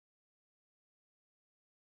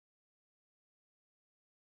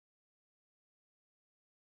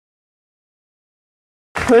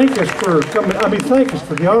thank us for coming. Thank us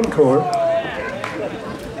for the encore.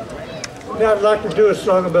 Now I'd like to do a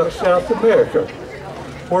song about South America.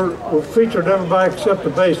 We're featured everybody except the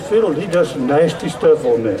bass fiddle. He does some nasty stuff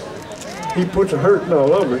on that. He puts a hurting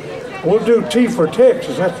all over it. We'll do T for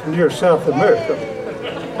Texas. That's near South America.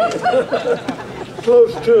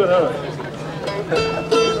 Close to it, huh?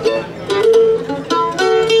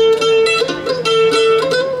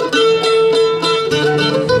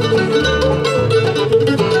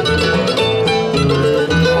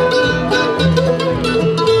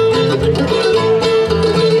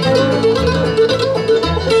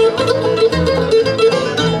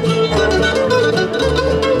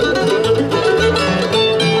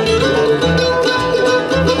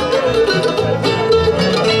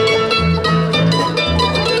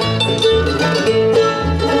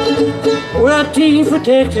 T for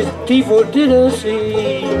Texas, T for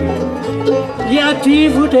Tennessee. Yeah, T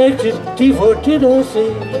for Texas, T for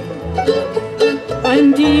Tennessee.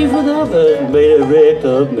 And T for the others made a wreck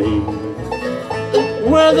of me.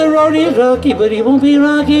 Well, the road is rocky, but he won't be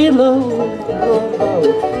rocky low.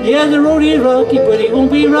 Yeah, the road is rocky, but he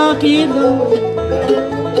won't be rocky low.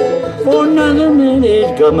 For another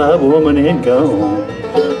minute, got my woman and gone.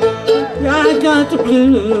 I got the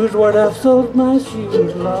blues where I've sold my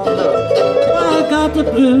shoes, Lord. I got the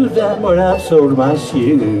blues down where I've sold my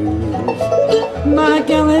shoes. My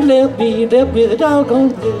gal had left me the doggone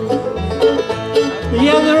blues.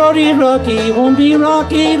 Yeah, the road is rocky, won't be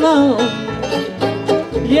rocky long.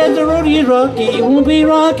 Yeah, the road is rocky, won't be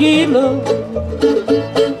rocky long.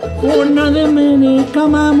 For another minute,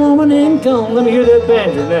 come my woman and gone. Let me hear that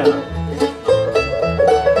banjo now.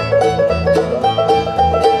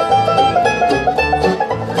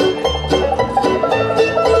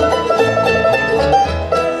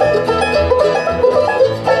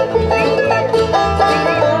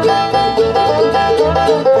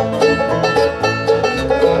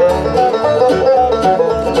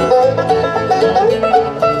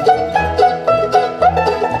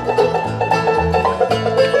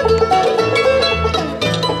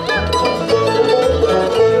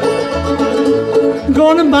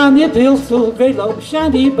 Gonna buy me a pill for the great long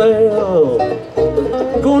shiny barrel.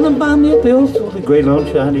 Gonna buy me a pill for the great long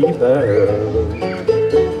shiny barrel.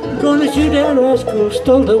 Gonna shoot that rascal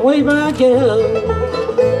stole away my gal.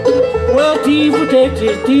 Well, T for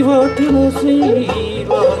Texas, T for Tennessee,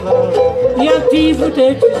 Lord, Lord. Yeah, T for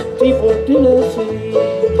Texas, T for Tennessee.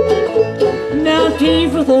 Now T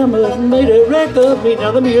for them has made a wreck of me.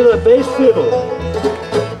 Now let me hear that bass fiddle.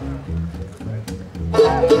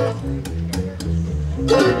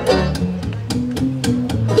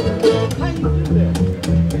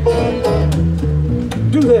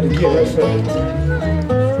 Do that again, that's it.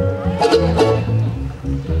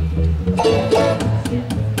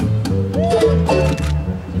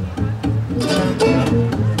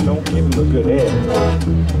 Don't give him a good head.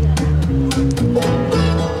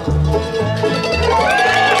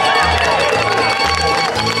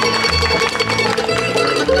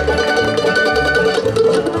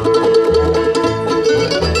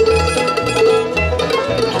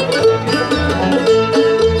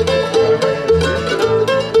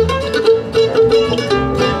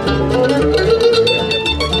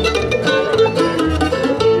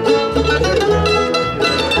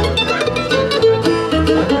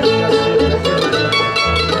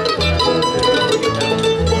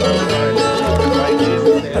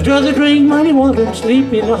 I'd rather drink muddy water and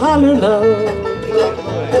sleep in a hollow love.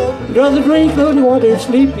 I'd rather drink muddy water and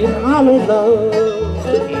sleep in a hollow love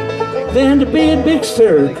than to be a big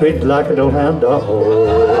stir treated like an old hound dog.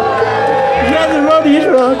 Yeah, the road is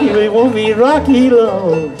rocky, but it won't be rocky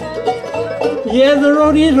long. Yeah, the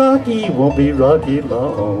road is rocky, it won't be rocky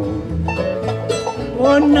long.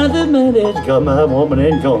 For another minute's got my woman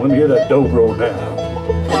and gone. Let me hear that dobro now.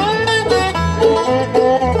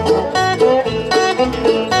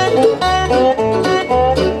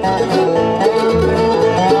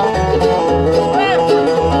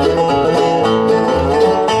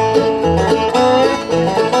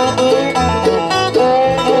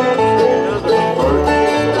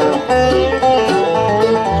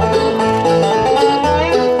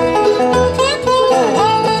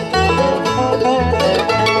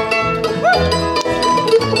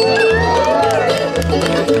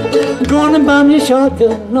 Gonna buy me a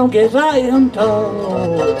shotgun, long as I am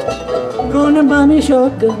tall. Gonna buy me a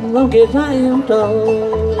shotgun, long as I am tall.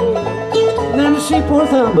 Then to see poor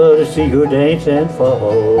Thumba, to see her dance and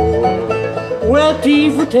fall. Well, T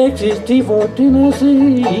for Texas, T for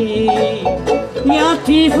Tennessee. Yeah,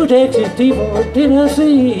 T for Texas, T for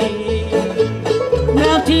Tennessee.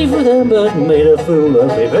 Now T for them, but made a fool of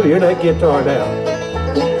me. Let me hear that guitar now.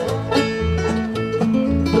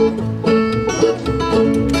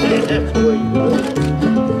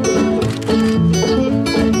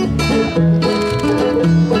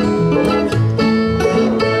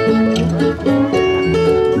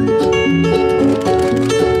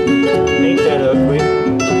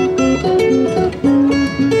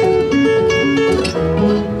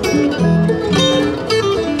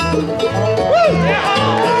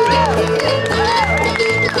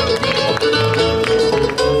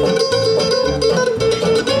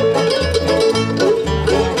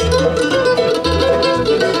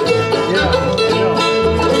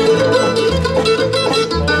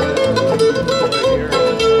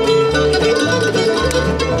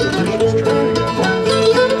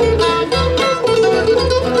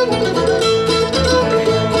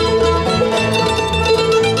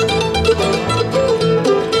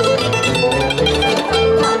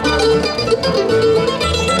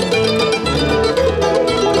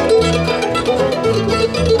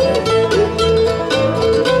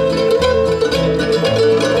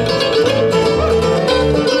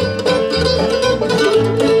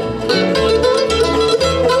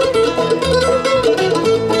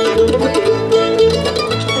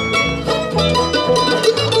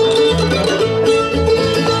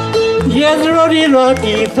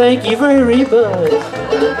 rocky, thank you very much.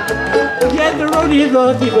 Yeah, the road is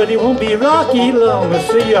rocky, but it won't be rocky long. I'll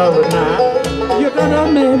see y'all tonight. You got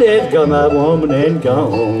a man that's got my woman and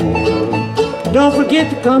gone. Don't forget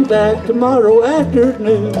to come back tomorrow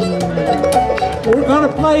afternoon. We're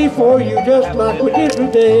gonna play for you just like we did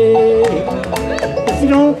today. If you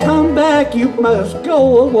don't come back, you must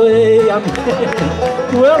go away.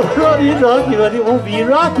 Well, the road is rocky, but it won't be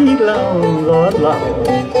rocky long, Lord, Lord.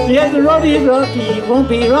 Yeah, the road is rocky, it won't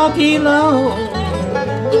be rocky long.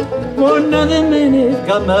 For another minute,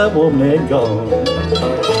 got my woman gone.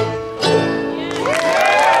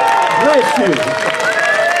 Bless you.